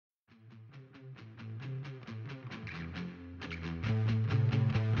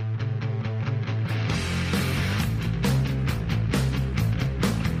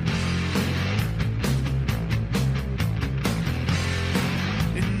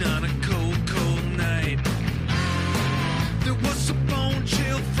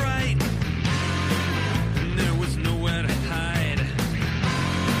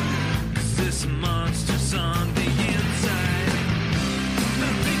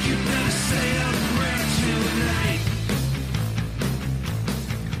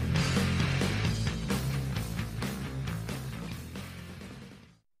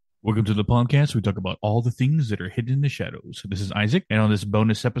Welcome to the podcast. We talk about all the things that are hidden in the shadows. This is Isaac, and on this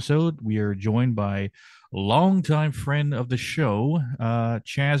bonus episode, we are joined by a longtime friend of the show,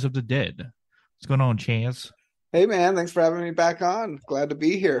 Chaz of the Dead. What's going on, Chaz? Hey man, thanks for having me back on. Glad to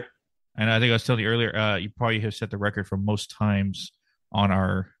be here. And I think I was telling you earlier, you probably have set the record for most times on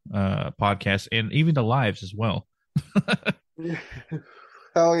our podcast and even the lives as well.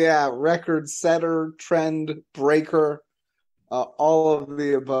 Hell yeah, record setter, trend breaker, all of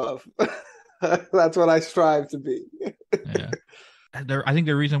the above. That's what I strive to be. Yeah. I think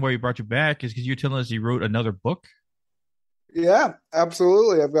the reason why we brought you back is because you're telling us you wrote another book. Yeah,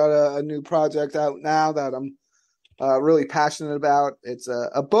 absolutely. I've got a new project out now that I'm really passionate about. It's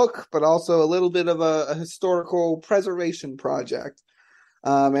a book, but also a little bit of a historical preservation project.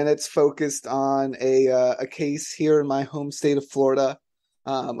 And it's focused on a case here in my home state of Florida,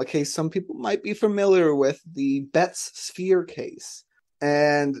 a case some people might be familiar with, the Betts Sphere case.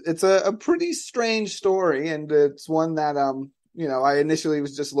 And it's a pretty strange story, and it's one that I initially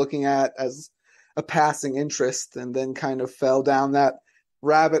was just looking at as a passing interest, and then kind of fell down that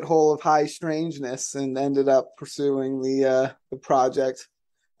rabbit hole of high strangeness and ended up pursuing the project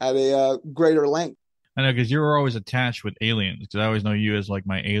at a greater length. I know because you're always attached with aliens. Because I always know you as like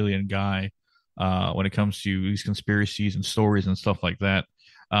my alien guy when it comes to these conspiracies and stories and stuff like that.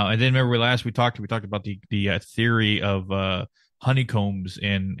 And then remember we talked about the theory of honeycombs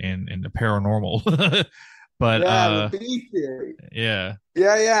and the paranormal. But Yeah, the B theory. yeah,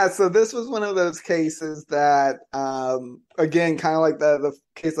 Yeah. So this was one of those cases that, again, kind of like the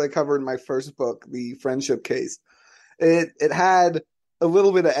case I covered in my first book, the friendship case. It had a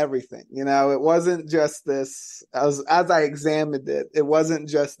little bit of everything. It wasn't just this. As I examined it, it wasn't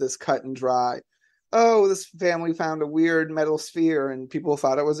just this cut and dry. Oh, this family found a weird metal sphere, and people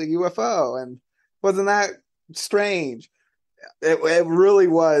thought it was a UFO, and wasn't that strange? It really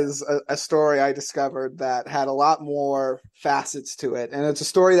was a story I discovered that had a lot more facets to it. And it's a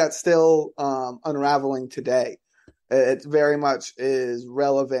story that's still unraveling today. It very much is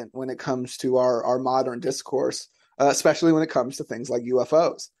relevant when it comes to our modern discourse, especially when it comes to things like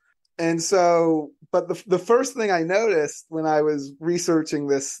UFOs. And so, but the first thing I noticed when I was researching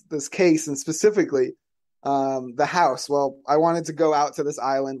this case, and specifically the house. Well, I wanted to go out to this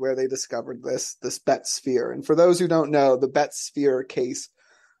island where they discovered this Betts sphere. And for those who don't know, the Betts sphere case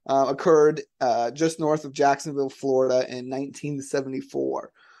occurred just north of Jacksonville, Florida in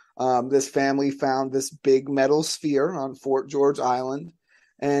 1974. This family found this big metal sphere on Fort George Island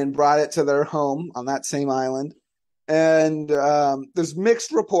and brought it to their home on that same island. And there's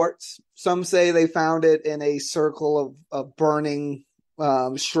mixed reports. Some say they found it in a circle of burning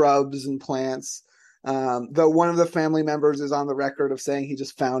shrubs and plants. Though one of the family members is on the record of saying he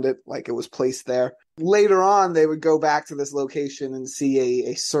just found it like it was placed there. Later on, they would go back to this location and see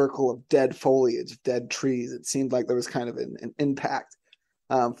a circle of dead foliage, dead trees. It seemed like there was kind of an impact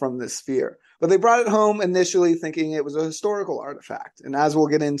from this sphere. But they brought it home initially thinking it was a historical artifact. And as we'll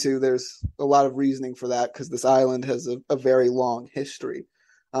get into, there's a lot of reasoning for that because this island has a very long history.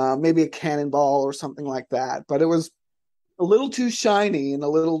 Maybe a cannonball or something like that. But it was a little too shiny and a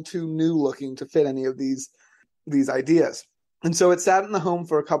little too new looking to fit any of these ideas. And so it sat in the home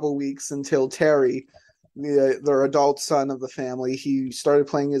for a couple of weeks until Terry, their adult son of the family, he started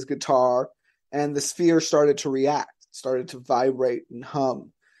playing his guitar and the sphere started to react, started to vibrate and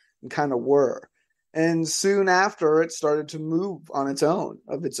hum and kind of whir. And soon after, it started to move on its own,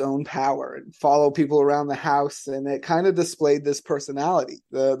 of its own power, and follow people around the house. And it kind of displayed this personality.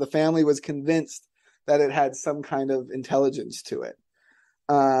 The family was convinced that it had some kind of intelligence to it.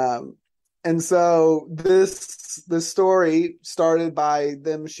 And so this story started by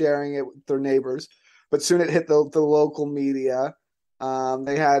them sharing it with their neighbors, but soon it hit the local media.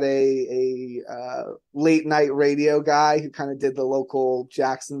 They had a late night radio guy who kind of did the local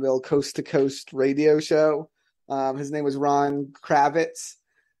Jacksonville coast to coast radio show. His name was Ron Kravitz,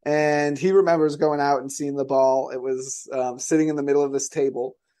 and he remembers going out and seeing the ball. It was sitting in the middle of this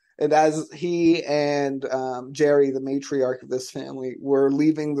table. And as he and Jerry, the matriarch of this family, were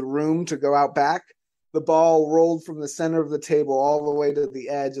leaving the room to go out back, the ball rolled from the center of the table all the way to the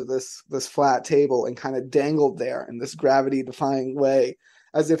edge of this flat table and kind of dangled there in this gravity-defying way,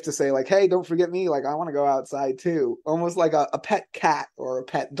 as if to say, like, hey, don't forget me. Like, I want to go outside too. Almost like a pet cat or a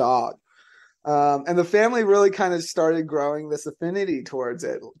pet dog. And the family really kind of started growing this affinity towards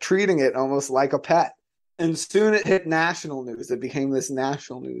it, treating it almost like a pet. And soon it hit national news. It became this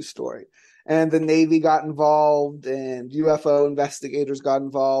national news story. And the Navy got involved and UFO investigators got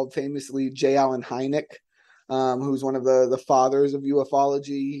involved. Famously, J. Allen Hynek, who's one of the fathers of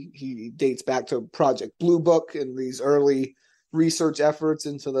ufology. He dates back to Project Blue Book and these early research efforts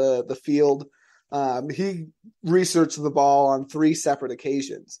into the field. He researched the ball on 3 separate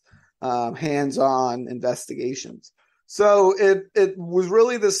occasions, hands-on investigations. So it was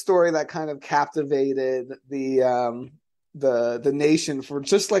really this story that kind of captivated the nation for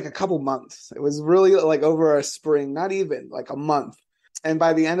just like a couple months. It was really like over a spring, not even like a month. And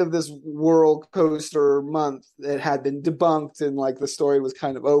by the end of this roller coaster month, it had been debunked and like the story was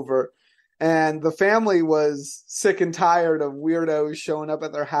kind of over. And the family was sick and tired of weirdos showing up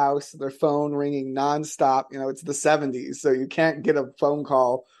at their house, their phone ringing nonstop. You know, it's the 70s, so you can't get a phone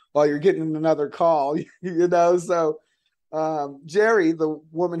call while you're getting another call, you know? So Jerry, the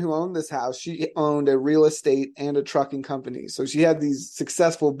woman who owned this house, she owned a real estate and a trucking company. So she had these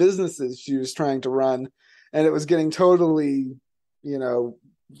successful businesses she was trying to run, and it was getting totally, you know,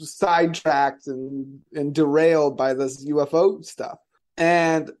 sidetracked and derailed by this UFO stuff.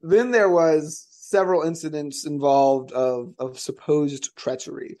 And then there was several incidents involved of supposed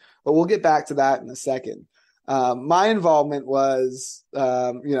treachery, but we'll get back to that in a second. My involvement was,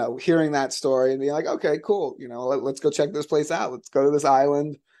 you know, hearing that story and being like, okay, cool. You know, let's go check this place out. Let's go to this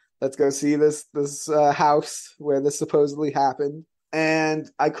island. Let's go see this house where this supposedly happened. And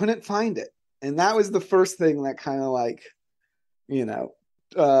I couldn't find it. And that was the first thing that kind of like, you know,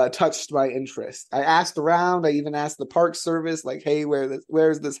 touched my interest. I asked around. I even asked the Park Service, like, "Hey,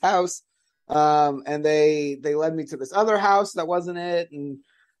 where's this house?" And they led me to this other house that wasn't it, and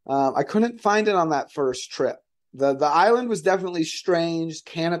I couldn't find it on that first trip. The island was definitely strange,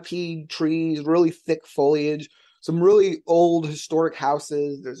 canopied trees, really thick foliage, some really old historic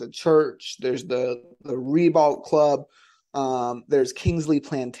houses. There's a church. There's the Ribault Club. There's Kingsley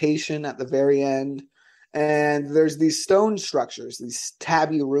Plantation at the very end. And there's these stone structures, these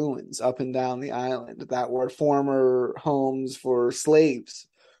tabby ruins up and down the island that were former homes for slaves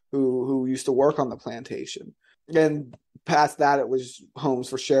who used to work on the plantation. And past that, it was homes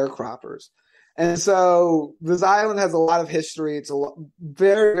for sharecroppers. And so this island has a lot of history. It's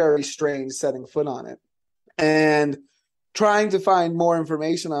very, very strange setting foot on it. And trying to find more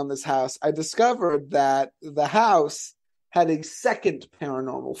information on this house, I discovered that the house had a second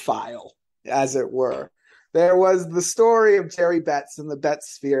paranormal file, as it were. There was the story of Jerry Betts and the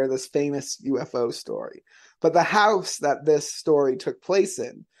Betts Sphere, this famous UFO story. But the house that this story took place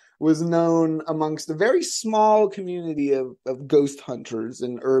in was known amongst a very small community of ghost hunters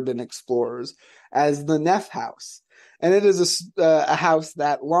and urban explorers as the Neff House. And it is a house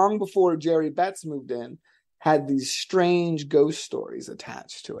that long before Jerry Betts moved in had these strange ghost stories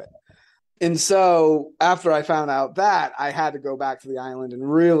attached to it. And so after I found out that, I had to go back to the island and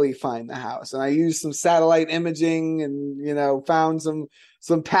really find the house. And I used some satellite imaging and, you know, found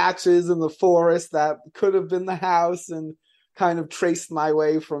some patches in the forest that could have been the house and kind of traced my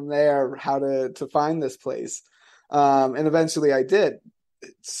way from there how to find this place. And eventually I did.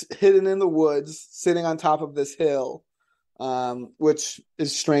 It's hidden in the woods, sitting on top of this hill, which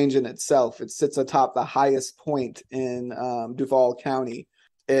is strange in itself. It sits atop the highest point in Duval County.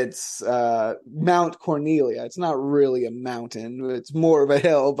 It's Mount Cornelia. It's not really a mountain. It's more of a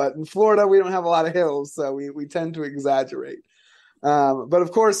hill. But in Florida, we don't have a lot of hills, so we tend to exaggerate. But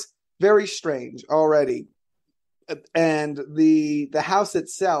of course, very strange already. And the house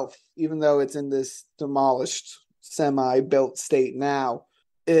itself, even though it's in this demolished, semi-built state now,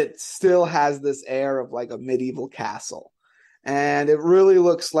 it still has this air of like a medieval castle. And it really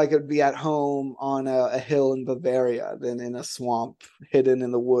looks like it'd be at home on a hill in Bavaria than in a swamp hidden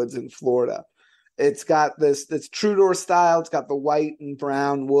in the woods in Florida. It's got this Tudor style. It's got the white and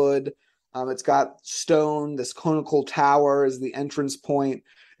brown wood. It's got stone. This conical tower is the entrance point.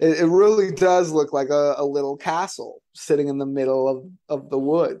 It really does look like a little castle sitting in the middle of the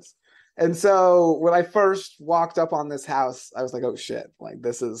woods. And so when I first walked up on this house, I was like, oh shit, like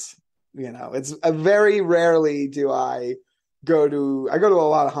this is, you know, it's very rarely do I go to a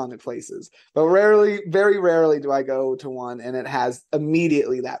lot of haunted places, but very rarely do I go to one and it has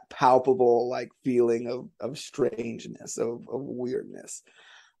immediately that palpable like feeling of strangeness, of weirdness.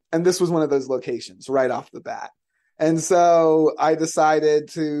 And this was one of those locations right off the bat. And so I decided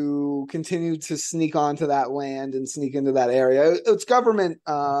to continue to sneak onto that land and sneak into that area. It's government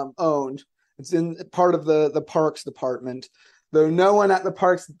owned. It's in part of the Parks Department, though no one at the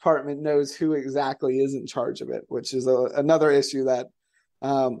Parks Department knows who exactly is in charge of it, which is another issue that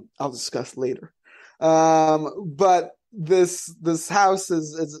I'll discuss later. But this house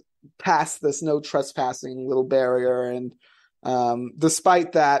is past this no trespassing little barrier. And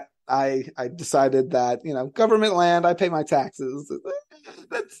despite that, I decided that, you know, government land, I pay my taxes.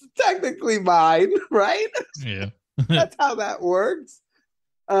 That's technically mine, right? Yeah. That's how that works.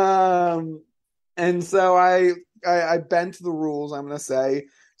 And so I I bent the rules, I'm going to say,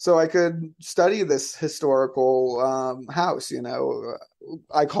 so I could study this historical house.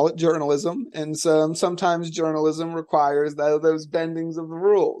 I call it journalism, and so sometimes journalism requires those bendings of the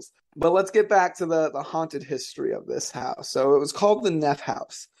rules. But let's get back to the haunted history of this house. So it was called the Neff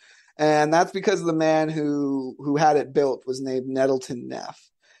House, and that's because the man who had it built was named Nettleton Neff,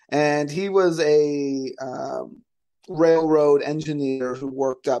 and he was a railroad engineer who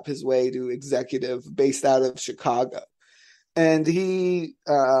worked up his way to executive based out of Chicago. And he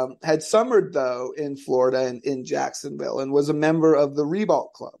had summered, though, in Florida and in Jacksonville, and was a member of the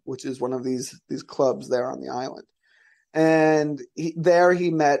Ribault Club, which is one of these clubs there on the island. And there he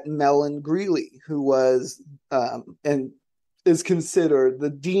met Mellon Greeley, who was and is considered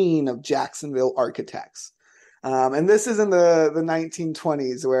the dean of Jacksonville architects. And this is in the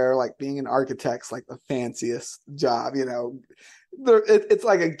 1920s, where like being an architect's like the fanciest job, it's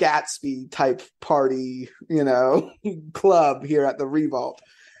like a Gatsby type party, club here at the Revolt.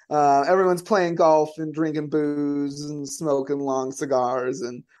 Everyone's playing golf and drinking booze and smoking long cigars.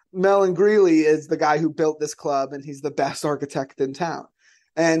 And Mellon Greeley is the guy who built this club, and he's the best architect in town.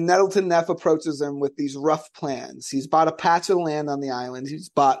 And Nettleton Neff approaches him with these rough plans. He's bought a patch of land on the island. He's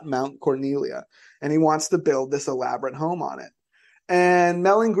bought Mount Cornelia, and he wants to build this elaborate home on it. And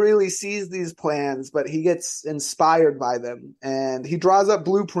Mellon Greeley sees these plans, but he gets inspired by them, and he draws up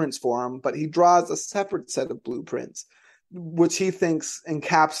blueprints for them, but he draws a separate set of blueprints, which he thinks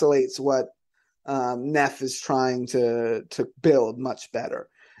encapsulates what Neff is trying to build much better.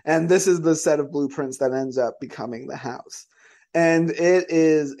 And this is the set of blueprints that ends up becoming the house. And it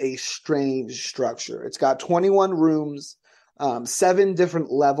is a strange structure. It's got 21 rooms, 7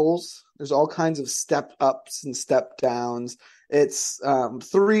 different levels. There's all kinds of step ups and step downs. It's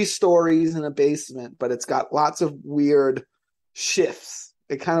 3 stories in a basement, but it's got lots of weird shifts.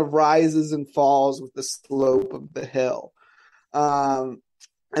 It kind of rises and falls with the slope of the hill. And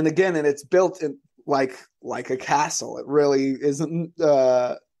again, and it's built in like a castle. It really isn't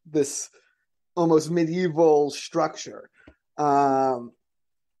this almost medieval structure.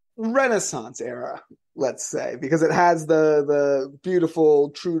 Renaissance era, let's say, because it has the beautiful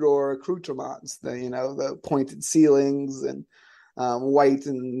Tudor accoutrements, the pointed ceilings and white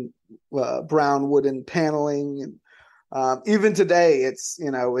and brown wooden paneling. And even today, it's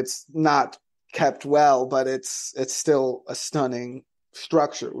not kept well, but it's still a stunning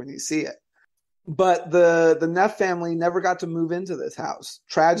structure when you see it. But the Neff family never got to move into this house.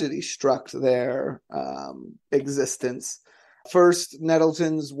 Tragedy struck their existence. First,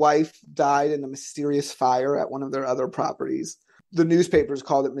 Nettleton's wife died in a mysterious fire at one of their other properties. The newspapers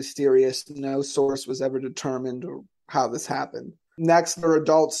called it mysterious. No source was ever determined how this happened. Next, their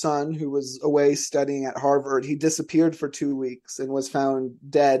adult son, who was away studying at Harvard, he disappeared for 2 weeks and was found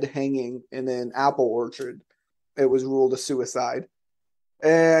dead hanging in an apple orchard. It was ruled a suicide.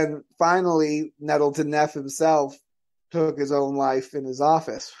 And finally, Nettleton Neff himself took his own life in his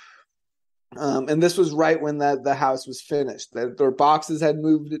office. And this was right when the house was finished. Their boxes had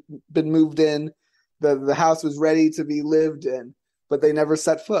been moved in. The house was ready to be lived in, but they never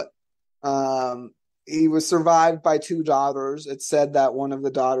set foot. He was survived by 2 daughters. It's said that one of the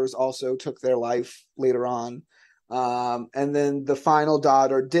daughters also took their life later on. And then the final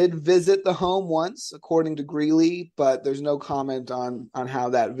daughter did visit the home once, according to Greeley, but there's no comment on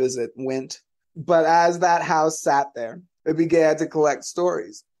how that visit went. But as that house sat there, it began to collect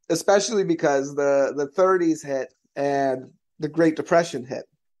stories, especially because the 30s hit and the Great Depression hit.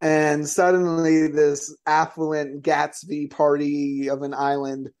 And suddenly this affluent Gatsby party of an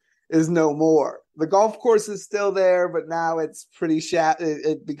island is no more. The golf course is still there, but now it's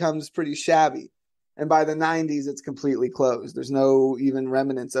it becomes pretty shabby. And by the 90s, it's completely closed. There's no even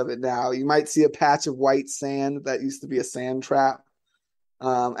remnants of it now. You might see a patch of white sand that used to be a sand trap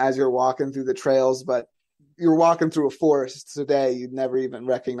as you're walking through the trails, but you're walking through a forest today, you'd never even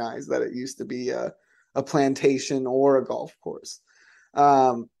recognize that it used to be a plantation or a golf course.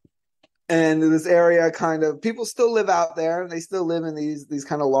 And this area people still live out there, and they still live in these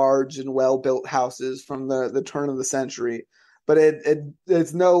kind of large and well-built houses from the turn of the century. But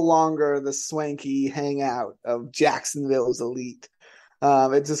it's no longer the swanky hangout of Jacksonville's elite.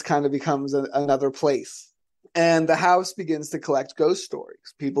 It just kind of becomes another place. And the house begins to collect ghost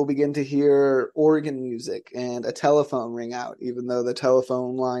stories. People begin to hear organ music and a telephone ring out, even though the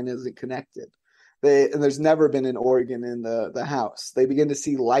telephone line isn't connected. And there's never been an organ in the house. They begin to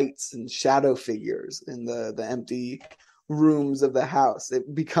see lights and shadow figures in the empty rooms of the house.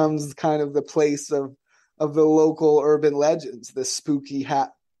 It becomes kind of the place of the local urban legends, this spooky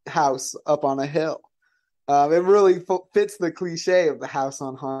house up on a hill. It really fits the cliche of the house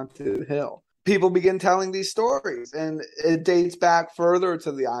on haunted hill. people begin telling these stories, and it dates back further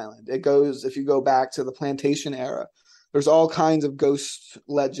to the island. It goes, if you go back to the plantation era, there's all kinds of ghost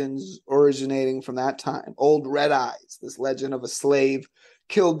legends originating from that time. Old Red Eyes, this legend of a slave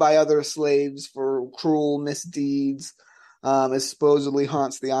killed by other slaves for cruel misdeeds, is supposedly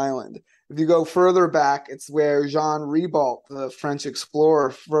haunts the island. If you go further back, it's where Jean Ribault, the French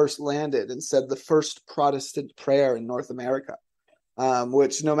explorer, first landed and said the first Protestant prayer in North America,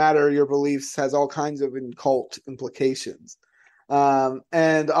 which, no matter your beliefs, has all kinds of occult implications.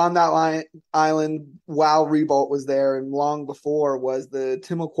 And on that island, while Ribault was there and long before, was the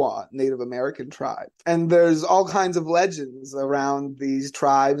Timucua Native American tribe. And there's all kinds of legends around these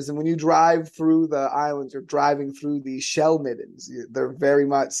tribes. And when you drive through the islands, you're driving through these shell middens. They're very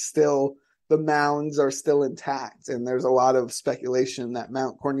much still, the mounds are still intact. And there's a lot of speculation that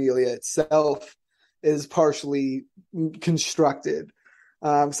Mount Cornelia itself is partially constructed.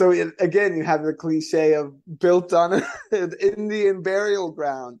 Again, you have the cliche of built on an Indian burial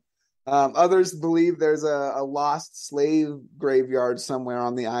ground. Others believe there's a lost slave graveyard somewhere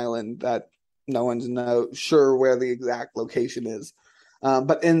on the island that no one's sure where the exact location is.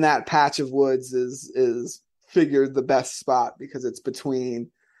 But in that patch of woods is figured the best spot, because it's between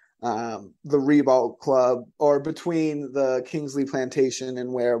the Ribault Club, or between the Kingsley Plantation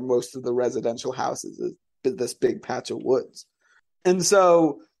and where most of the residential houses is this big patch of woods. And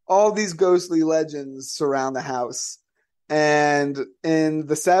so all these ghostly legends surround the house. And in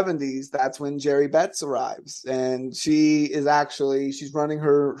the 70s, that's when Jerry Betts arrives. And she's running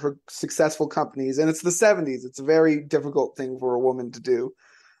her successful companies. And it's the 70s. It's a very difficult thing for a woman to do.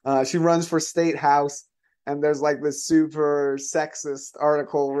 She runs for State House. And there's like this super sexist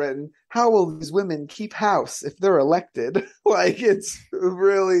article written, how will these women keep house if they're elected? Like, it's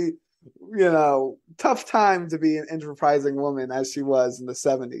really, tough time to be an enterprising woman, as she was in the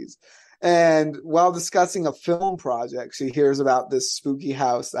 70s. And while discussing a film project, she hears about this spooky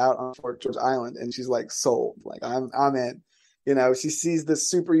house out on Fort George Island, and she's like sold. Like, I'm in. She sees this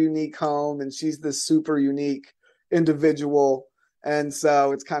super unique home, and she's this super unique individual. And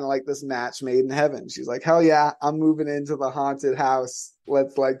so it's kind of like this match made in heaven. She's like, hell yeah, I'm moving into the haunted house.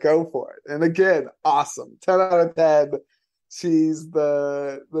 Let's go for it. And again, awesome. 10 out of 10. She's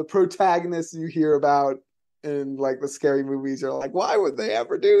the protagonist you hear about in like the scary movies. You're like, why would they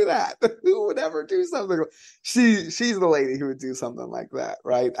ever do that? Who would ever do something? She's the lady who would do something like that,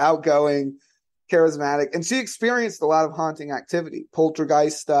 right? Outgoing, charismatic. And she experienced a lot of haunting activity,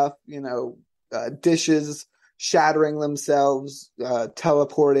 poltergeist stuff, dishes shattering themselves,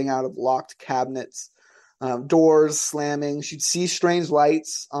 teleporting out of locked cabinets, doors slamming. She'd see strange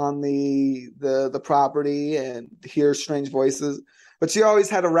lights on the property and hear strange voices, but she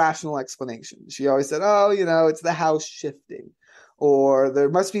always had a rational explanation. She always said, it's the house shifting, or there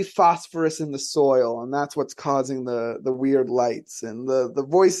must be phosphorus in the soil, and that's what's causing the weird lights. And the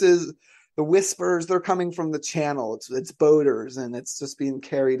voices, the whispers, they're coming from the channel. It's boaters, and it's just being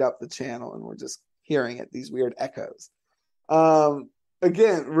carried up the channel, and we're just hearing it, these weird echoes.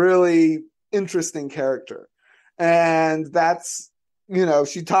 Again, really interesting character. And that's,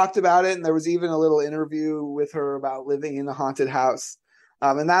 she talked about it, and there was even a little interview with her about living in a haunted house.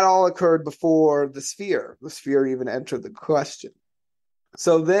 And that all occurred before the Sphere even entered the question.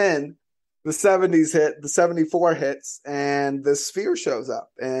 So then the 70s hit, the 74 hits, and the Sphere shows up.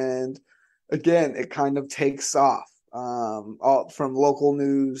 And again, it kind of takes off. All from local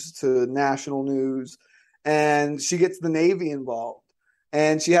news to national news, and she gets the Navy involved,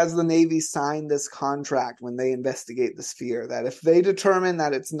 and she has the Navy sign this contract when they investigate the Sphere, that if they determine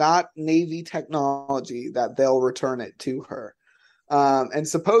that it's not Navy technology, that they'll return it to her. And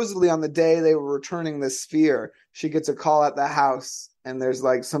supposedly on the day they were returning the Sphere, she gets a call at the house, and there's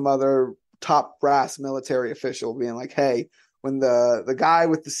like some other top brass military official being like, hey, when the guy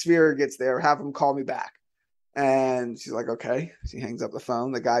with the Sphere gets there, have him call me back. And she's like, okay. She hangs up the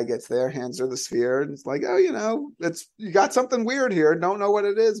phone. The guy gets there, hands her the Sphere, and it's like, oh, you got something weird here. Don't know what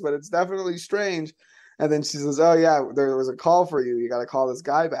it is, but it's definitely strange. And then she says, oh yeah, there was a call for you. You got to call this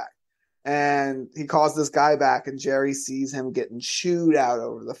guy back. And he calls this guy back, and Jerry sees him getting chewed out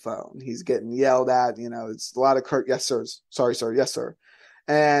over the phone. He's getting yelled at. It's a lot of curt yes sirs. Sorry, sir. Yes, sir.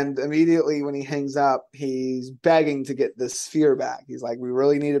 And immediately when he hangs up, he's begging to get this Sphere back. He's like, we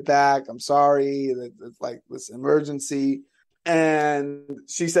really need it back. I'm sorry. It's like this emergency. And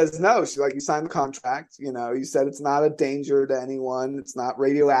she says, no. She's like, you signed the contract. You said it's not a danger to anyone. It's not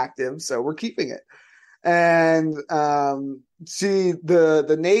radioactive. So we're keeping it. And the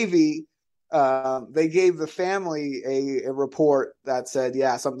Navy they gave the family a report that said,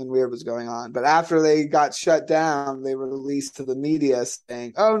 yeah, something weird was going on. But after they got shut down, they were released to the media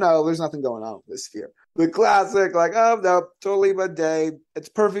saying, oh, no, there's nothing going on with this sphere. The classic, like, oh, no, totally mundane. It's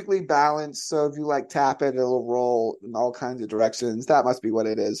perfectly balanced. So if you like tap it, it'll roll in all kinds of directions. That must be what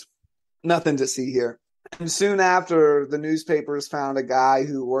it is. Nothing to see here. And soon after, the newspapers found a guy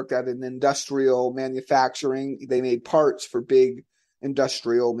who worked at an industrial manufacturing. They made parts for big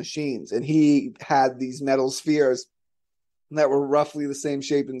industrial machines. And he had these metal spheres that were roughly the same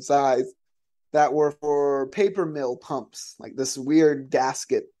shape and size that were for paper mill pumps, like this weird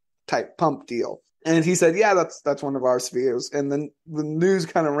gasket type pump deal. And he said, yeah, that's one of our spheres. And then the news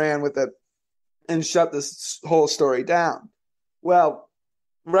kind of ran with it and shut this whole story down. Well,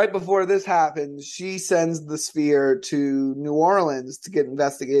 right before this happens, she sends the sphere to New Orleans to get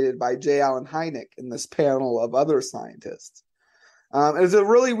investigated by J. Allen Hynek and this panel of other scientists. It was a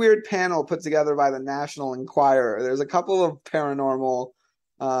really weird panel put together by the National Enquirer. There's a couple of paranormal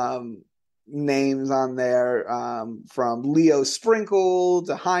names on there, from Leo Sprinkle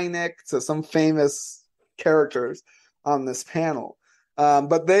to Hynek to some famous characters on this panel.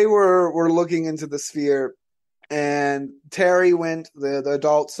 But they were looking into the sphere, and Terry went, the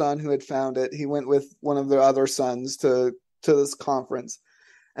adult son who had found it, he went with one of the other sons to this conference.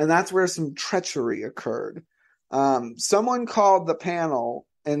 And that's where some treachery occurred. Someone called the panel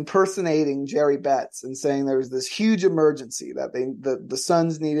impersonating Jerry Betts and saying there was this huge emergency that the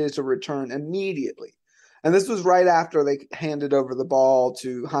sons needed to return immediately. And this was right after they handed over the ball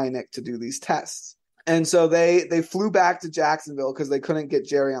to Hynek to do these tests. And so they flew back to Jacksonville because they couldn't get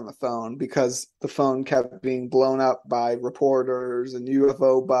Jerry on the phone because the phone kept being blown up by reporters and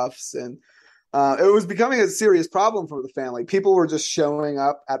UFO buffs. And it was becoming a serious problem for the family. People were just showing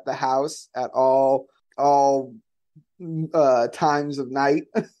up at the house at all times of night,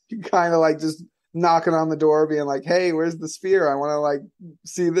 kind of like just knocking on the door being like, hey, where's the sphere? I want to like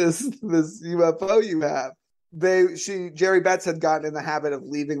see this UFO you have. Jerry Betts had gotten in the habit of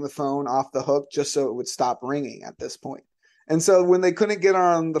leaving the phone off the hook just so it would stop ringing at this point. And so when they couldn't get her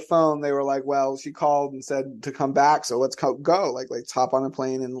on the phone, they were like, well, she called and said to come back, so let's go. Like hop on a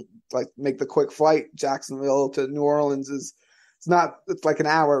plane and like make the quick flight. Jacksonville to New Orleans it's like an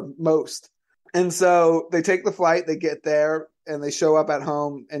hour most. And so they take the flight, they get there, and they show up at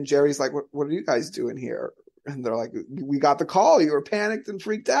home, and Jerry's like, what are you guys doing here? And they're like, we got the call. You were panicked and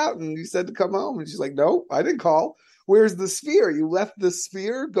freaked out, and you said to come home. And she's like, no, I didn't call. Where's the sphere? You left the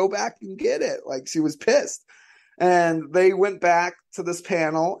sphere? Go back and get it. Like, she was pissed. And they went back to this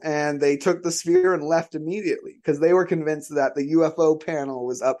panel, and they took the sphere and left immediately because they were convinced that the UFO panel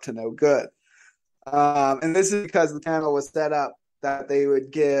was up to no good. And this is because the panel was set up that they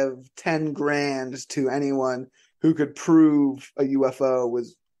would give 10 grand to anyone who could prove a UFO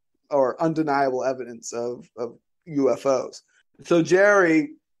was, or undeniable evidence of UFOs. So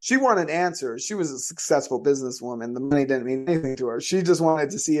Jerry, she wanted answers. She was a successful businesswoman. The money didn't mean anything to her. She just wanted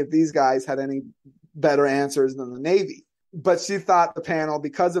to see if these guys had any better answers than the Navy. But she thought the panel,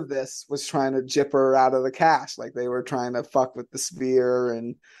 because of this, was trying to jip her out of the cash. Like they were trying to fuck with the sphere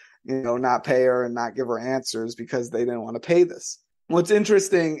and, not pay her and not give her answers because they didn't want to pay this. What's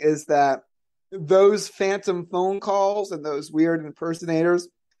interesting is that those phantom phone calls and those weird impersonators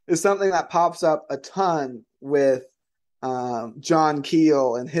is something that pops up a ton with John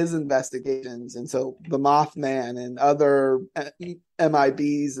Keel and his investigations. And so the Mothman and other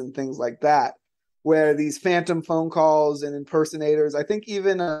MIBs and things like that, where these phantom phone calls and impersonators, I think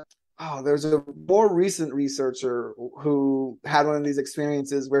even there's a more recent researcher who had one of these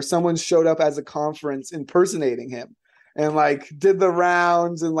experiences where someone showed up as a conference impersonating him. And like did the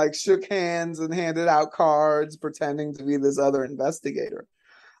rounds and like shook hands and handed out cards pretending to be this other investigator.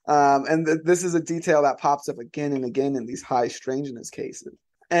 This is a detail that pops up again and again in these high strangeness cases.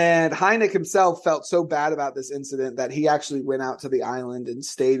 And Hynek himself felt so bad about this incident that he actually went out to the island and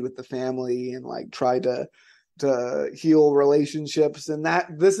stayed with the family and like tried to heal relationships. And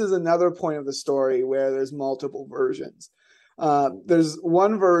this is another point of the story where there's multiple versions. There's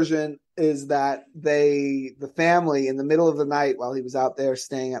one version is that the family in the middle of the night while he was out there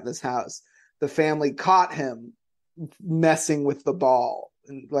staying at this house, the family caught him messing with the ball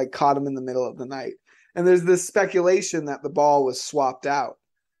and like caught him in the middle of the night. And there's this speculation that the ball was swapped out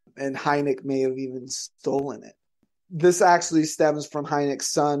and Hynek may have even stolen it. This actually stems from Hynek's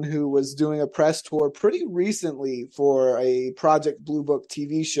son, who was doing a press tour pretty recently for a Project Blue Book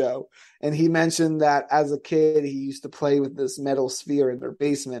TV show. And he mentioned that as a kid, he used to play with this metal sphere in their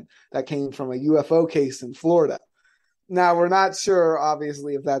basement that came from a UFO case in Florida. Now, we're not sure,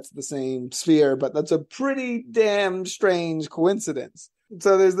 obviously, if that's the same sphere, but that's a pretty damn strange coincidence.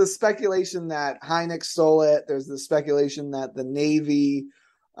 So there's the speculation that Hynek stole it. There's the speculation that the Navy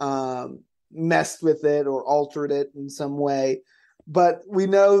messed with it or altered it in some way. But we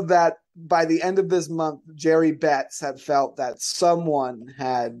know that by the end of this month, Jerry Betts had felt that someone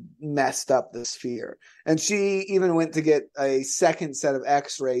had messed up the sphere. And she even went to get a second set of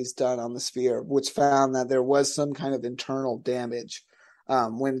x-rays done on the sphere, which found that there was some kind of internal damage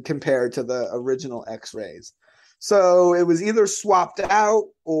when compared to the original x-rays. So it was either swapped out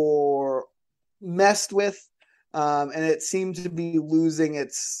or messed with, and it seemed to be losing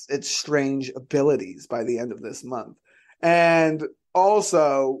its strange abilities by the end of this month. And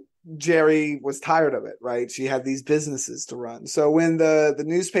also, Jerry was tired of it, right? She had these businesses to run. So when the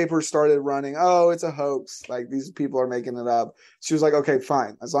newspaper started running, oh, it's a hoax, like these people are making it up, she was like, okay,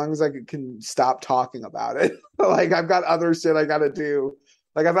 fine, as long as I can stop talking about it. Like, I've got other shit I got to do.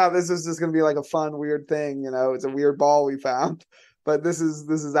 Like, I thought this was just going to be like a fun, weird thing, it's a weird ball we found, but this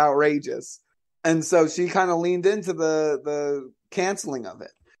is outrageous. And so she kind of leaned into the canceling of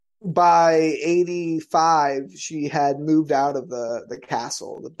it. By 85, she had moved out of the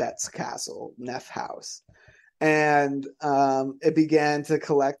castle, the Benz Castle, Neff House. And it began to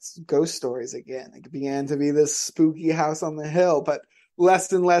collect ghost stories again. It began to be this spooky house on the hill, but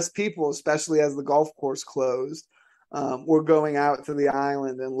less and less people, especially as the golf course closed, were going out to the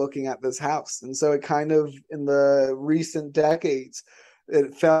island and looking at this house. And so it kind of, in the recent decades,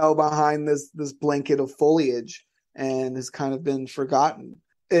 it fell behind this blanket of foliage and has kind of been forgotten.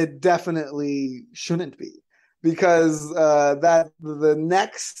 It definitely shouldn't be, because that the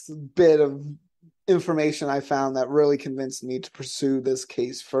next bit of information I found that really convinced me to pursue this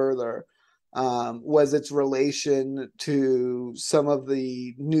case further was its relation to some of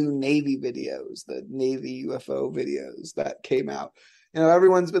the new Navy videos, the Navy UFO videos that came out.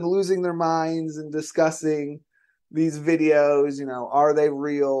 Everyone's been losing their minds and discussing these videos. Are they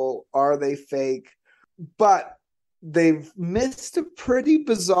real? Are they fake? But they've missed a pretty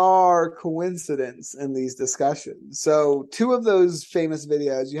bizarre coincidence in these discussions. So two of those famous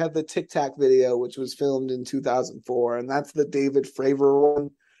videos, you have the Tic Tac video, which was filmed in 2004, and that's the David Fravor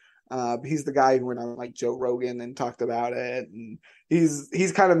one. He's the guy who went on like Joe Rogan and talked about it, and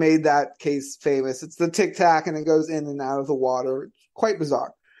he's kind of made that case famous. It's the Tic Tac, and it goes in and out of the water. It's quite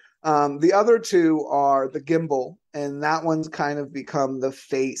bizarre. The other two are the gimbal, and that one's kind of become the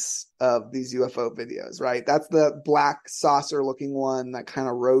face of these UFO videos, right? That's the black saucer looking one that kind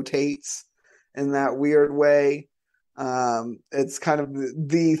of rotates in that weird way. It's kind of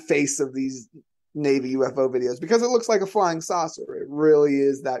the face of these Navy UFO videos because it looks like a flying saucer. It really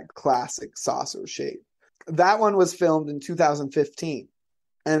is that classic saucer shape. That one was filmed in 2015.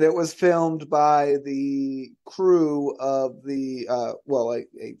 And it was filmed by the crew of the,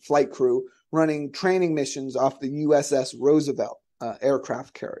 a flight crew running training missions off the USS Roosevelt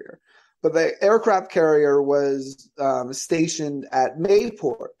aircraft carrier. But the aircraft carrier was stationed at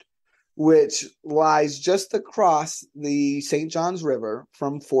Mayport, which lies just across the St. Johns River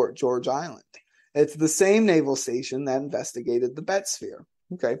from Fort George Island. It's the same naval station that investigated the Betts sphere.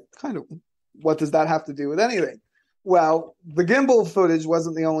 Okay, kind of, what does that have to do with anything? Well, the gimbal footage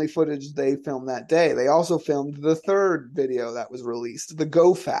wasn't the only footage they filmed that day. They also filmed the third video that was released, the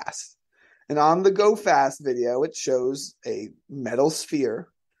Go Fast. And on the Go Fast video, it shows a metal sphere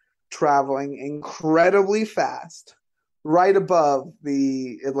traveling incredibly fast right above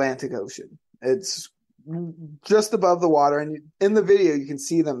the Atlantic Ocean. It's just above the water. And in the video, you can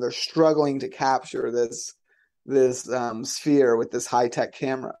see them. They're struggling to capture this sphere with this high-tech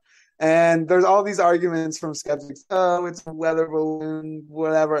camera. And there's all these arguments from skeptics. Oh, it's a weather balloon,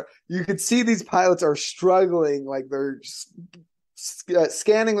 whatever. You could see these pilots are struggling, like they're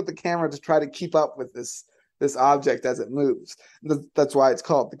scanning with the camera to try to keep up with this object as it moves. That's why it's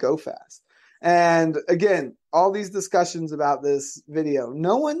called the Go Fast. And again, all these discussions about this video,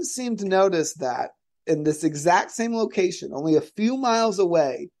 no one seemed to notice that in this exact same location, only a few miles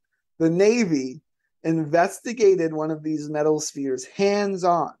away, the Navy investigated one of these metal spheres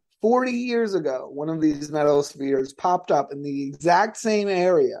hands-on. 40 years ago, one of these metal spheres popped up in the exact same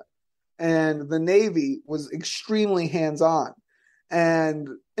area, and the Navy was extremely hands-on. And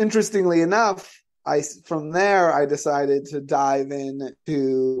interestingly enough, from there, I decided to dive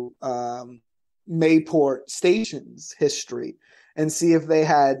into Mayport Station's history and see if they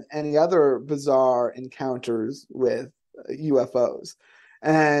had any other bizarre encounters with UFOs.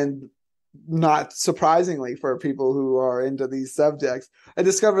 And not surprisingly for people who are into these subjects, I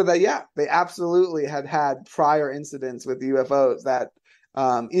discovered that, yeah, they absolutely had prior incidents with UFOs that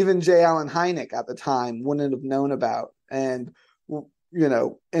even J. Allen Hynek at the time wouldn't have known about. And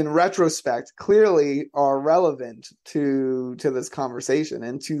in retrospect, clearly are relevant to this conversation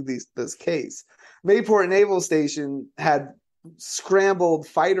and to this case. Mayport Naval Station had scrambled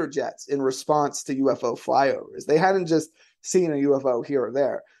fighter jets in response to UFO flyovers. They hadn't just seen a UFO here or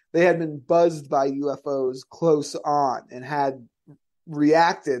there. They had been buzzed by UFOs close on and had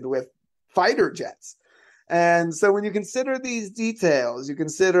reacted with fighter jets. And so when you consider these details, you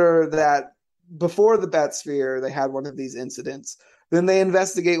consider that before the Bat Sphere, they had one of these incidents. Then they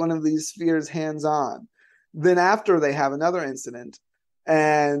investigate one of these spheres hands-on. Then after, they have another incident.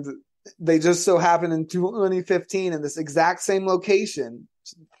 And they just so happen in 2015 in this exact same location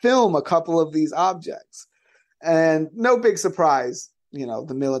film a couple of these objects. And no big surprise,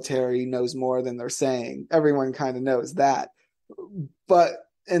 the military knows more than they're saying. Everyone kind of knows that. But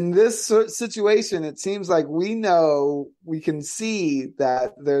in this situation, it seems like we can see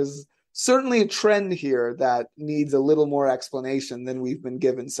that there's certainly a trend here that needs a little more explanation than we've been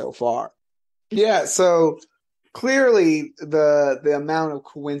given so far. Yeah, so clearly the amount of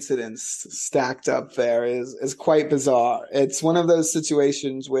coincidence stacked up there is quite bizarre. It's one of those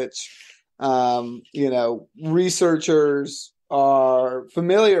situations which, researchers are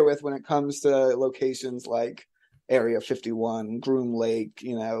familiar with when it comes to locations like Area 51, Groom Lake,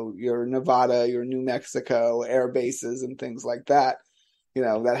 your Nevada, your New Mexico air bases and things like that.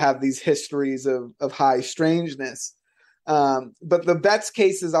 That have these histories of high strangeness. But the Betts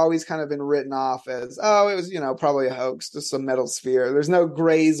case has always kind of been written off as, it was, probably a hoax, just some metal sphere. There's no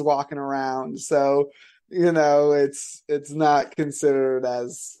grays walking around. So, it's not considered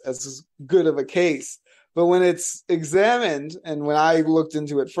as good of a case. But when it's examined and when I looked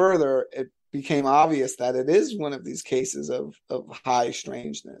into it further, it became obvious that it is one of these cases of high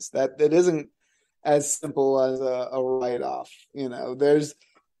strangeness, that it isn't as simple as a write-off. There's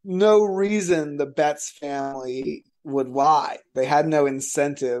no reason the Betts family would lie. They had no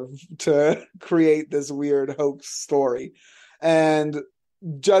incentive to create this weird hoax story. And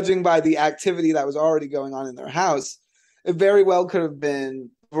judging by the activity that was already going on in their house, it very well could have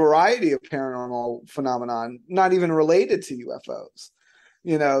been a variety of paranormal phenomenon, not even related to UFOs.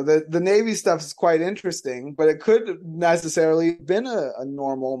 The Navy stuff is quite interesting, but it could have necessarily been a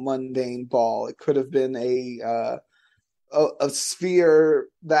normal, mundane ball. It could have been a sphere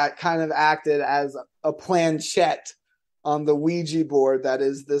that kind of acted as a planchette on the Ouija board that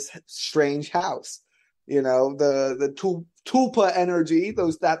is this strange house. The tulpa energy,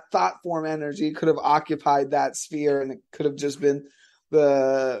 that thought form energy could have occupied that sphere, and it could have just been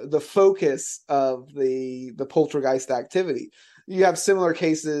the focus of the poltergeist activity. You have similar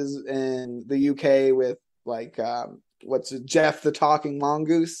cases in the UK with Jeff the Talking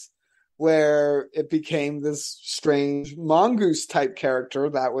Mongoose, where it became this strange mongoose type character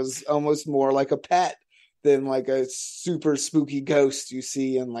that was almost more like a pet than like a super spooky ghost you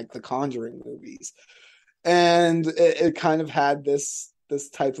see in like the Conjuring movies. And it kind of had this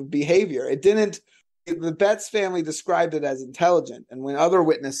type of behavior. The Betts family described it as intelligent, and when other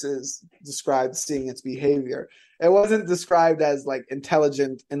witnesses described seeing its behavior, it wasn't described as like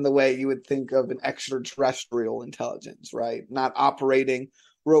intelligent in the way you would think of an extraterrestrial intelligence, right? Not operating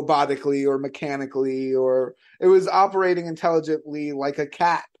robotically or mechanically, or it was operating intelligently like a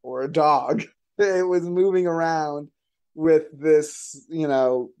cat or a dog. It was moving around with this,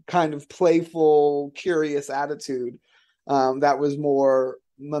 kind of playful, curious attitude that was more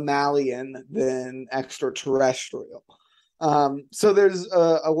mammalian than extraterrestrial. So there's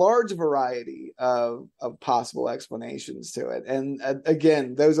a large variety of possible explanations to it. And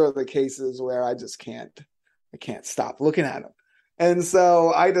again, those are the cases where I can't stop looking at them. And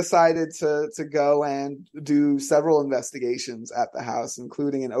so I decided to go and do several investigations at the house,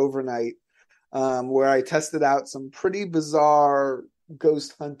 including an overnight where I tested out some pretty bizarre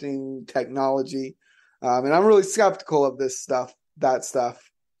ghost hunting technology. And I'm really skeptical of that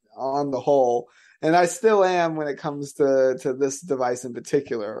stuff on the whole. And I still am when it comes to this device in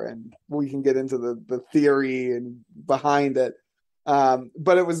particular. And we can get into the theory and behind it.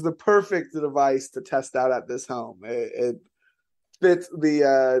 But it was the perfect device to test out at this home. It fits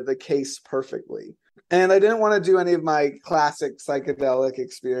the case perfectly. And I didn't want to do any of my classic psychedelic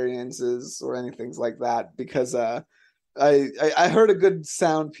experiences or anything like that because I heard a good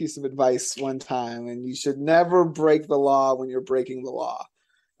sound piece of advice one time, and you should never break the law when you're breaking the law.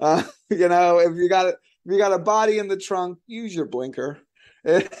 If you got a body in the trunk, use your blinker,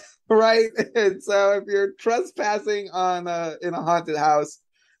 right? And so if you're trespassing in a haunted house,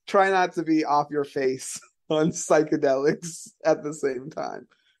 try not to be off your face on psychedelics at the same time.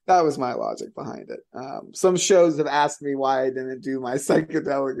 That was my logic behind it. Some shows have asked me why I didn't do my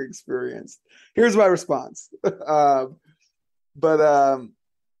psychedelic experience. Here's my response. But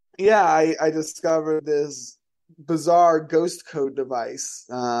yeah, I discovered this bizarre ghost code device,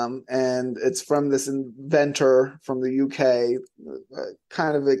 and it's from this inventor from the UK,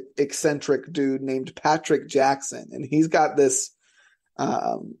 kind of eccentric dude named Patrick Jackson, and he's got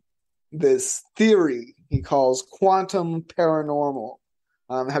um, this theory he calls quantum paranormal.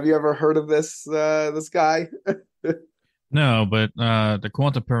 Have you ever heard of this guy? No, but the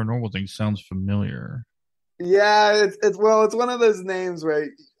quantum paranormal thing sounds familiar. Yeah, it's well, it's one of those names where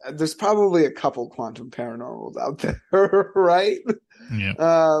there's probably a couple quantum paranormals out there, right? Yeah.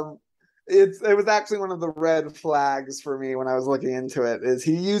 Um, it was actually one of the red flags for me when I was looking into it. Is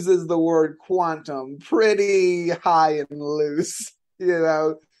he uses the word quantum pretty high and loose,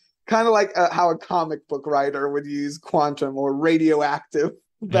 kind of like how a comic book writer would use quantum or radioactive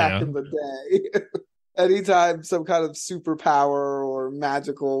back Yeah. in the day. Anytime some kind of superpower or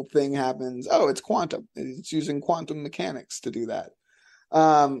magical thing happens, oh, it's quantum. It's using quantum mechanics to do that.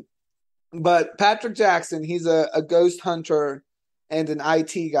 Um, but Patrick Jackson, he's a ghost hunter and an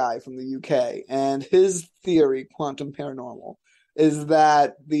IT guy from the UK. And his theory, quantum paranormal, is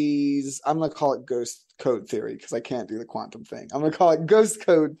that I'm going to call it ghost code theory because I can't do the quantum thing. I'm going to call it ghost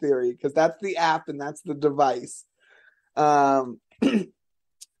code theory because that's the app and that's the device. Um,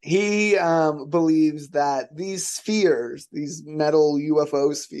 he believes that these spheres, these metal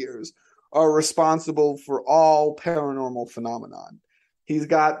UFO spheres, are responsible for all paranormal phenomenon. He's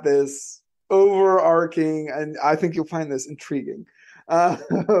got this overarching, and I think you'll find this intriguing, uh,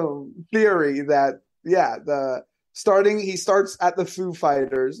 theory that he starts at the Foo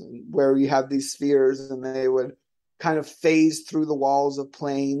Fighters, where you have these spheres, and they would kind of phase through the walls of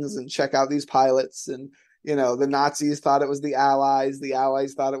planes and check out these pilots, and the Nazis thought it was the Allies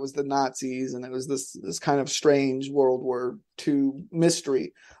thought it was the Nazis, and it was this kind of strange World War II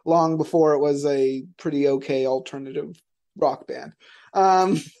mystery long before it was a pretty okay alternative rock band.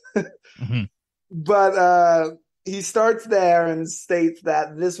 Um, Hmm. but he starts there and states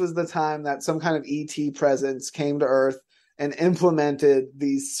that this was the time that some kind of ET presence came to Earth and implemented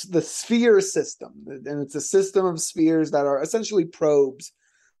the sphere system. And it's a system of spheres that are essentially probes,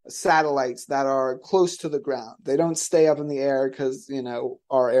 satellites that are close to the ground. They don't stay up in the air because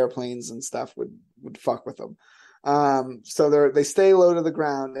our airplanes and stuff would fuck with them. So they stay low to the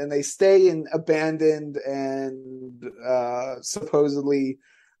ground, and they stay in abandoned and supposedly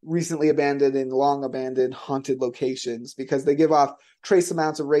recently abandoned and long abandoned haunted locations because they give off trace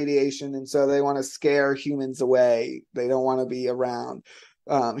amounts of radiation, and so they want to scare humans away. They don't want to be around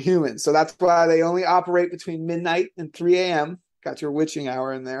humans. So that's why they only operate between midnight and 3 a.m. Got your witching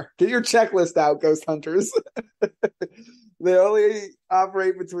hour in there. Get your checklist out, ghost hunters. They only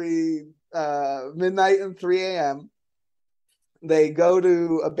operate between midnight and 3 a.m. They go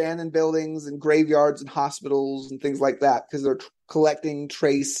to abandoned buildings and graveyards and hospitals and things like that because they're collecting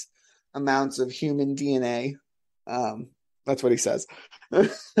trace amounts of human DNA. That's what he says.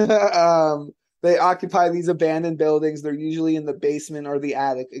 They occupy these abandoned buildings. They're usually in the basement or the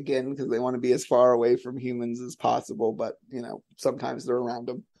attic, again, because they want to be as far away from humans as possible. But, sometimes they're around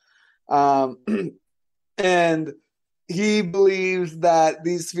them. And he believes that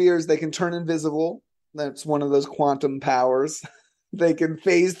these spheres, they can turn invisible. That's one of those quantum powers. They can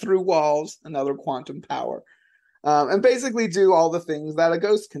phase through walls, another quantum power, and basically do all the things that a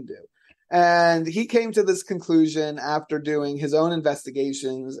ghost can do. And he came to this conclusion after doing his own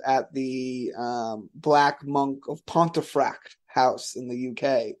investigations at the Black Monk of Pontefract house in the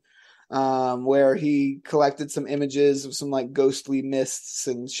UK, where he collected some images of some like ghostly mists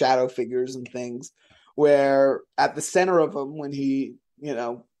and shadow figures and things, where at the center of them, when he,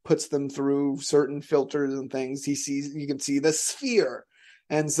 puts them through certain filters and things, you can see the sphere.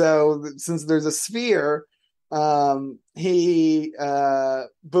 And so since there's a sphere, he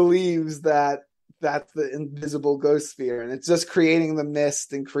believes that that's the invisible ghost sphere, and it's just creating the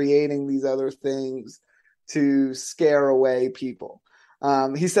mist and creating these other things to scare away people.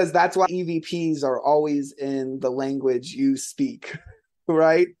 He says that's why EVPs are always in the language you speak,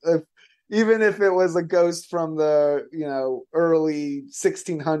 right? Even if it was a ghost from the early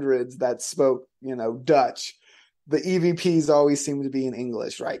 1600s that spoke Dutch, the EVPs always seem to be in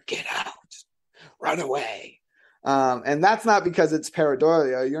English, right? Get out, run away. And that's not because it's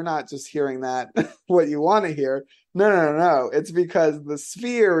pareidolia. You're not just hearing that what you want to hear. No. It's because the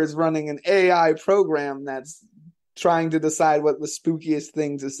sphere is running an AI program that's trying to decide what the spookiest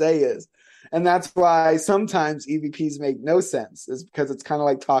thing to say is. And that's why sometimes EVPs make no sense, is because it's kind of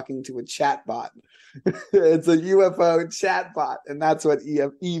like talking to a chat bot. It's a UFO chat bot, and that's what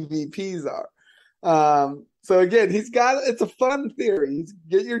EVPs are. So again, it's a fun theory.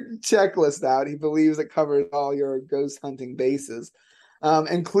 Get your checklist out. He believes it covers all your ghost hunting bases,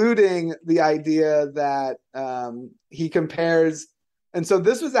 including the idea that he compares. And so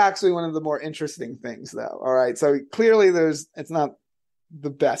this was actually one of the more interesting things, though. All right. So clearly it's not the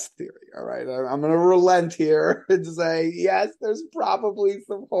best theory. All right. I'm going to relent here and say, yes, there's probably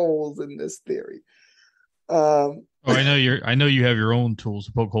some holes in this theory. I know you have your own tools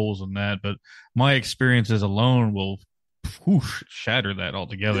to poke holes in that, but my experiences alone will shatter that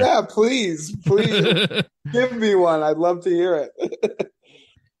altogether. Yeah, please give me one. I'd love to hear it.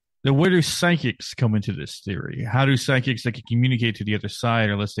 Now, where do psychics come into this theory? How do psychics that can communicate to the other side,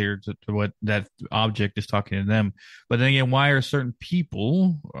 or let's say to what that object is talking to them? But then again, why are certain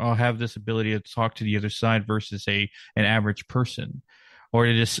people have this ability to talk to the other side versus an average person? Or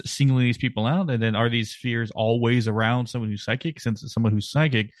to just singling these people out, and then are these fears always around someone who's psychic? Since someone who's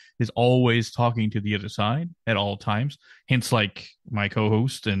psychic is always talking to the other side at all times, hence like my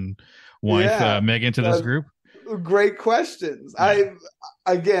co-host and wife Megan to this group. Great questions. Yeah.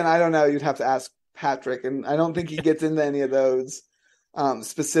 I don't know. You'd have to ask Patrick, and I don't think he gets into any of those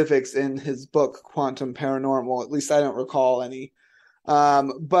specifics in his book Quantum Paranormal. At least I don't recall any.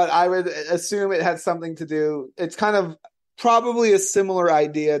 But I would assume it had something to do. It's kind of probably a similar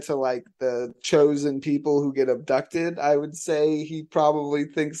idea to like the chosen people who get abducted. I would say he probably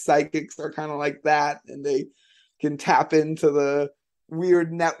thinks psychics are kind of like that, and they can tap into the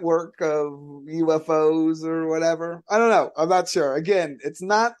weird network of UFOs or whatever. I don't know. I'm not sure. Again, it's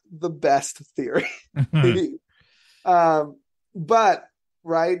not the best theory. But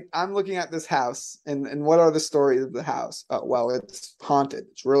right, I'm looking at this house, and what are the stories of the house? Oh, well, it's haunted.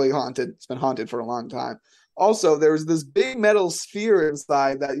 It's really haunted. It's been haunted for a long time. Also, there was this big metal sphere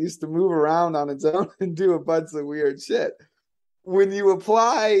inside that used to move around on its own and do a bunch of weird shit. When you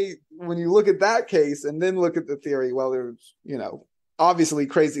look at that case and then look at the theory, well, there's, obviously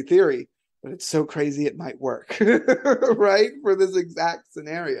crazy theory, but it's so crazy it might work, right? For this exact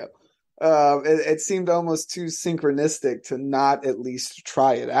scenario. It seemed almost too synchronistic to not at least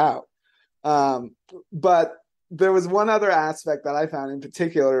try it out. But there was one other aspect that I found in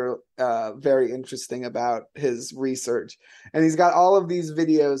particular very interesting about his research. And he's got all of these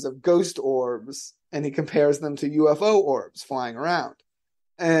videos of ghost orbs, and he compares them to UFO orbs flying around.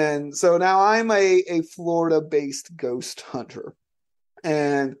 And so now I'm a Florida-based ghost hunter.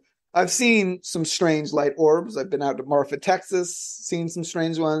 And I've seen some strange light orbs. I've been out to Marfa, Texas, seen some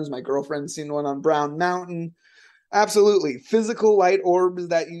strange ones. My girlfriend's seen one on Brown Mountain. Absolutely. Physical light orbs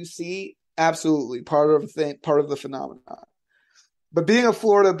that you see, absolutely part of the phenomenon. But being a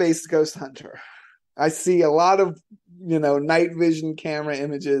Florida-based ghost hunter, I see a lot of, night vision camera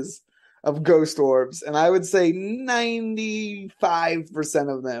images of ghost orbs, and I would say 95%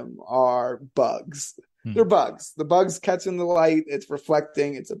 of them are bugs. They're bugs. The bug's catching the light, it's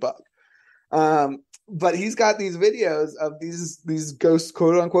reflecting, it's a bug. But he's got these videos of these ghost,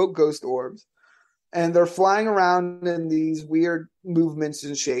 quote unquote, ghost orbs. And they're flying around in these weird movements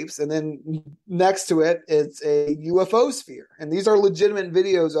and shapes. And then next to it, it's a UFO sphere. And these are legitimate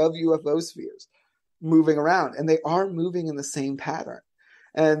videos of UFO spheres moving around. And they are moving in the same pattern.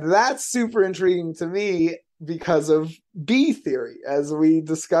 And that's super intriguing to me because of B theory, as we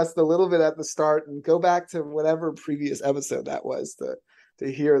discussed a little bit at the start. And go back to whatever previous episode that was to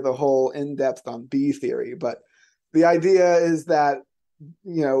hear the whole in-depth on B theory. But the idea is that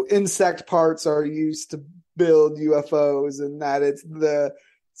insect parts are used to build UFOs, and that it's the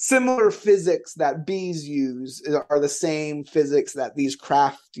similar physics that bees use are the same physics that these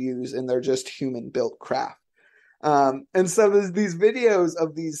craft use, and they're just human-built craft. And so there's these videos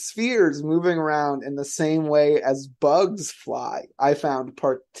of these spheres moving around in the same way as bugs fly. I found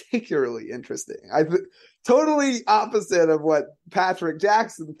particularly interesting. Totally opposite of what Patrick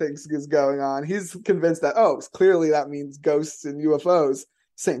Jackson thinks is going on. He's convinced that, clearly that means ghosts and UFOs,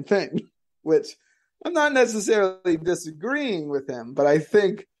 same thing, which I'm not necessarily disagreeing with him, but I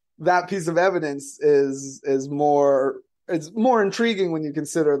think that piece of evidence is more intriguing when you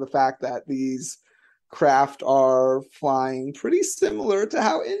consider the fact that these craft are flying pretty similar to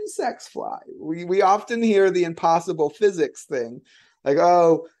how insects fly. We often hear the impossible physics thing. Like,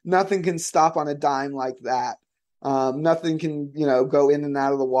 nothing can stop on a dime like that. Nothing can, go in and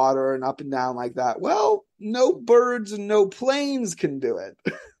out of the water and up and down like that. Well, no birds and no planes can do it.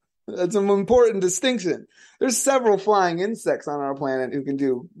 That's an important distinction. There's several flying insects on our planet who can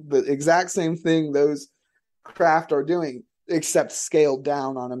do the exact same thing those craft are doing, except scaled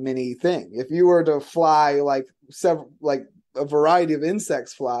down on a mini thing. If you were to fly like a variety of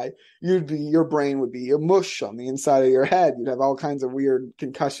insects fly, your brain would be a mush on the inside of your head. You'd have all kinds of weird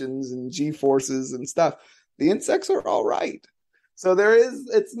concussions and G-forces and stuff. the insects are all right. So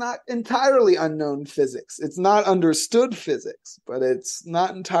it's not entirely unknown physics. It's not understood physics, but it's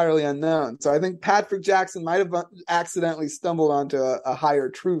not entirely unknown. So I think Patrick Jackson might have accidentally stumbled onto a higher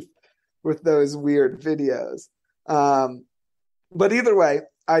truth with those weird videos. But either way,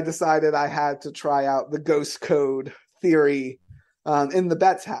 I decided I had to try out the ghost code theory in the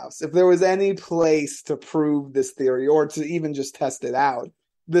Betts house. If there was any place to prove this theory or to even just test it out,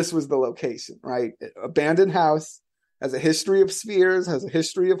 this was the location, right? Abandoned house, has a history of spheres, has a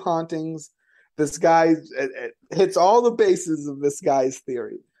history of hauntings. This guy it hits all the bases of this guy's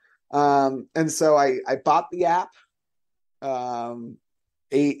theory. And so I bought the app, $8,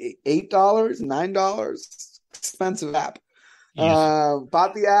 $9, expensive app. Yes.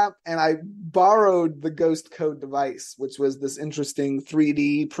 Bought the app and I borrowed the ghost code device, which was this interesting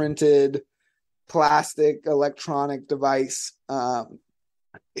 3D printed plastic electronic device. I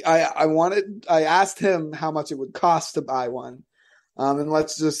asked him how much it would cost to buy one. And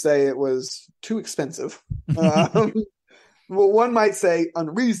let's just say it was too expensive. Well, one might say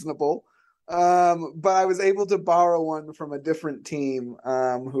unreasonable. But I was able to borrow one from a different team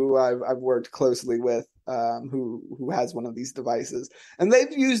who I've worked closely with, who has one of these devices, and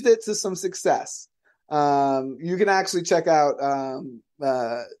they've used it to some success. You can actually check out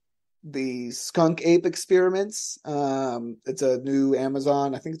the skunk ape experiments. It's a new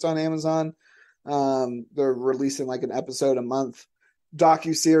Amazon. I think it's on Amazon. They're releasing like an episode a month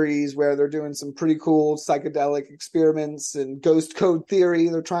docu-series where they're doing some pretty cool psychedelic experiments and ghost code theory.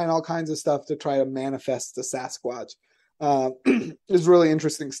 They're trying all kinds of stuff to try to manifest the Sasquatch. It's really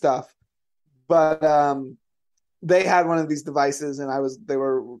interesting stuff. But they had one of these devices, and they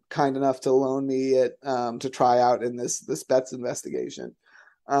were kind enough to loan me it to try out in this Betts investigation.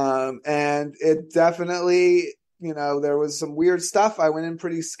 And it definitely, there was some weird stuff. I went in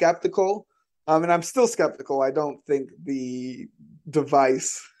pretty skeptical. And I'm still skeptical. I don't think the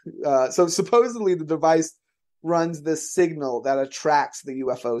device. So supposedly the device runs this signal that attracts the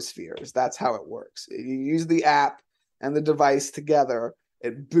UFO spheres. That's how it works. You use the app and the device together.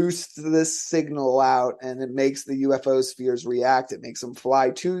 It boosts this signal out and it makes the UFO spheres react. It makes them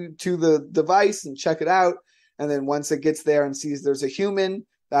fly to the device and check it out. And then once it gets there and sees there's a human,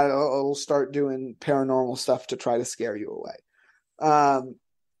 it'll start doing paranormal stuff to try to scare you away.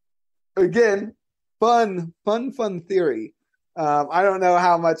 Again, fun theory. I don't know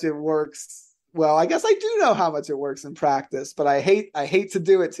how much it works. Well, I guess I do know how much it works in practice, but I hate to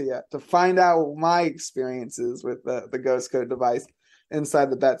do it to you, to find out my experiences with the ghost code device inside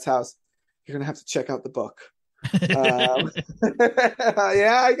the Betts house. You're gonna have to check out the book. Yeah,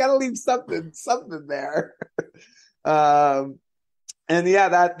 I gotta leave something there. And yeah,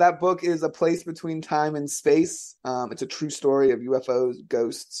 that book is A Place Between Time and Space. It's a true story of UFOs,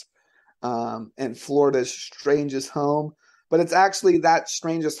 ghosts, and Florida's strangest home. But it's actually that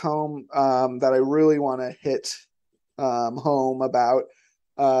strangest home that I really want to hit home about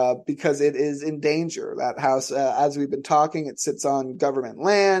because it is in danger. That house, as we've been talking, it sits on government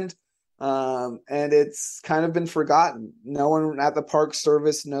land, and it's kind of been forgotten. No one at the Park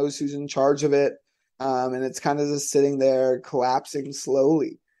Service knows who's in charge of it, and it's kind of just sitting there collapsing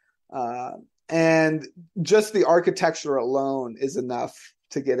slowly. And just the architecture alone is enough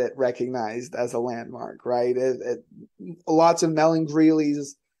to get it recognized as a landmark, right? Lots of Mellon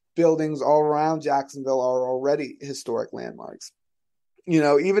Greeley's buildings all around Jacksonville are already historic landmarks.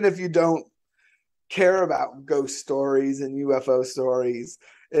 Even if you don't care about ghost stories and UFO stories,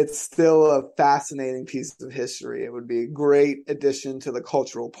 it's still a fascinating piece of history. It would be a great addition to the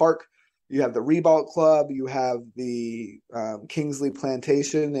cultural park. You have the Ribault Club, you have the Kingsley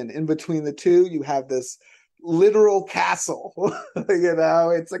Plantation, and in between the two, you have this literal castle.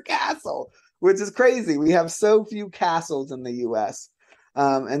 It's a castle, which is crazy. We have so few castles in the US.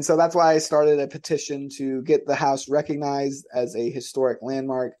 And so that's why I started a petition to get the house recognized as a historic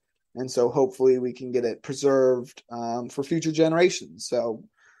landmark. And so hopefully we can get it preserved for future generations. So,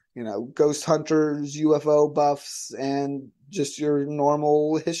 ghost hunters, UFO buffs, and just your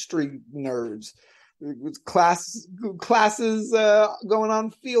normal history nerds. Classes going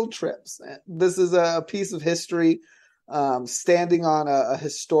on field trips. This is a piece of history standing on a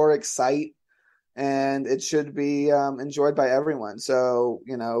historic site, and it should be enjoyed by everyone. So,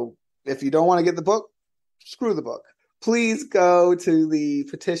 if you don't want to get the book, screw the book. Please go to the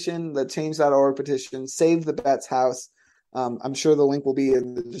petition, the change.org petition, Save the Betts House. I'm sure the link will be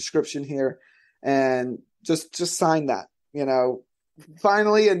in the description here, and just sign that.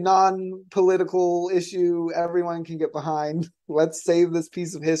 Finally, a non-political issue everyone can get behind. Let's save this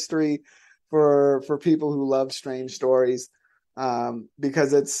piece of history for people who love strange stories.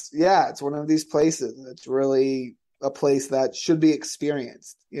 because it's one of these places. It's really a place that should be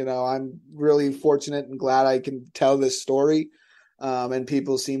experienced. I'm really fortunate and glad I can tell this story, and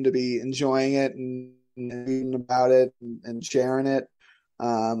people seem to be enjoying it and reading about it and sharing it.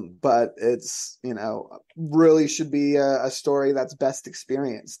 But it's, really should be a story that's best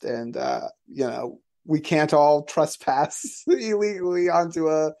experienced. And, we can't all trespass illegally onto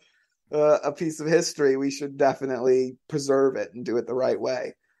a piece of history. We should definitely preserve it and do it the right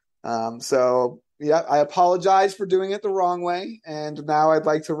way. So yeah, I apologize for doing it the wrong way. And now I'd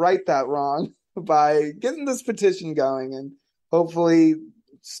like to right that wrong by getting this petition going and hopefully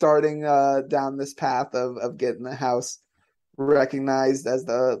starting down this path of getting the house recognized as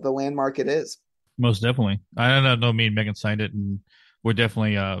the landmark it is. Most definitely. I don't know. Me and Megan signed it, and we'll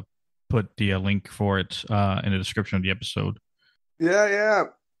definitely put the link for it in the description of the episode. Yeah.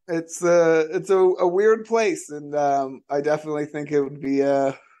 It's a weird place, and I definitely think it would be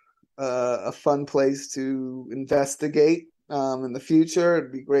a fun place to investigate in the future.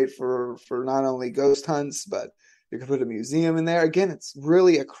 It'd be great for not only ghost hunts, but you could put a museum in there. Again, it's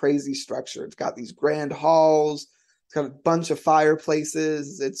really a crazy structure. It's got these grand halls. It's got a bunch of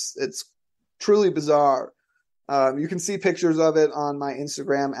fireplaces. It's truly bizarre. You can see pictures of it on my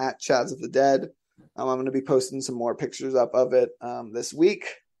Instagram at Chaz of the Dead. I'm going to be posting some more pictures up of it this week.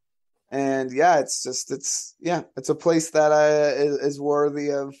 And yeah, it's a place that is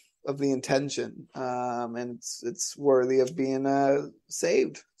worthy of the intention, and it's worthy of being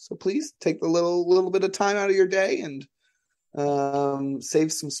saved. So please take the little bit of time out of your day and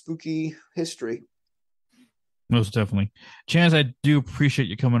save some spooky history. Most definitely. Chance, I do appreciate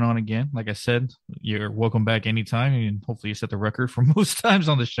you coming on again. Like I said, you're welcome back anytime, and hopefully you set the record for most times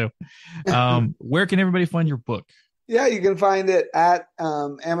on the show. Where can everybody find your book? Yeah, you can find it at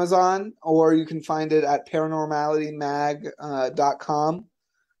Amazon, or you can find it at paranormalitymag.com,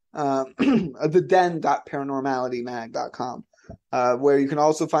 theden.paranormalitymag.com, where you can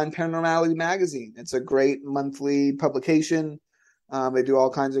also find Paranormality Magazine. It's a great monthly publication. They do all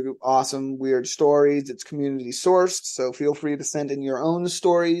kinds of awesome, weird stories. It's community sourced, so feel free to send in your own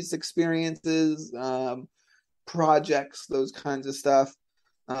stories, experiences, projects, those kinds of stuff.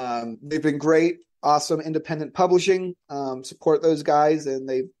 They've been great, awesome independent publishing. Support those guys, and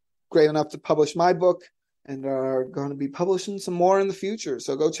they're great enough to publish my book and are going to be publishing some more in the future.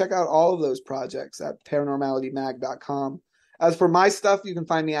 So go check out all of those projects at paranormalitymag.com. As for my stuff, you can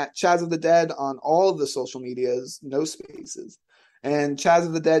find me at Chaz of the Dead on all of the social medias, no spaces. And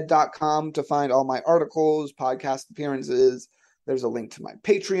chazofthedead.com to find all my articles, podcast appearances. There's a link to my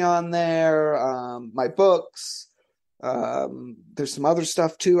Patreon there, my books. There's some other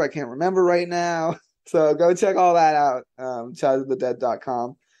stuff too I can't remember right now. So go check all that out,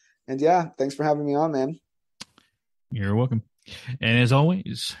 chazofthedead.com. And yeah, thanks for having me on, man. You're welcome. And as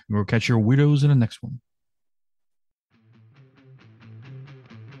always, we'll catch your weirdos in the next one.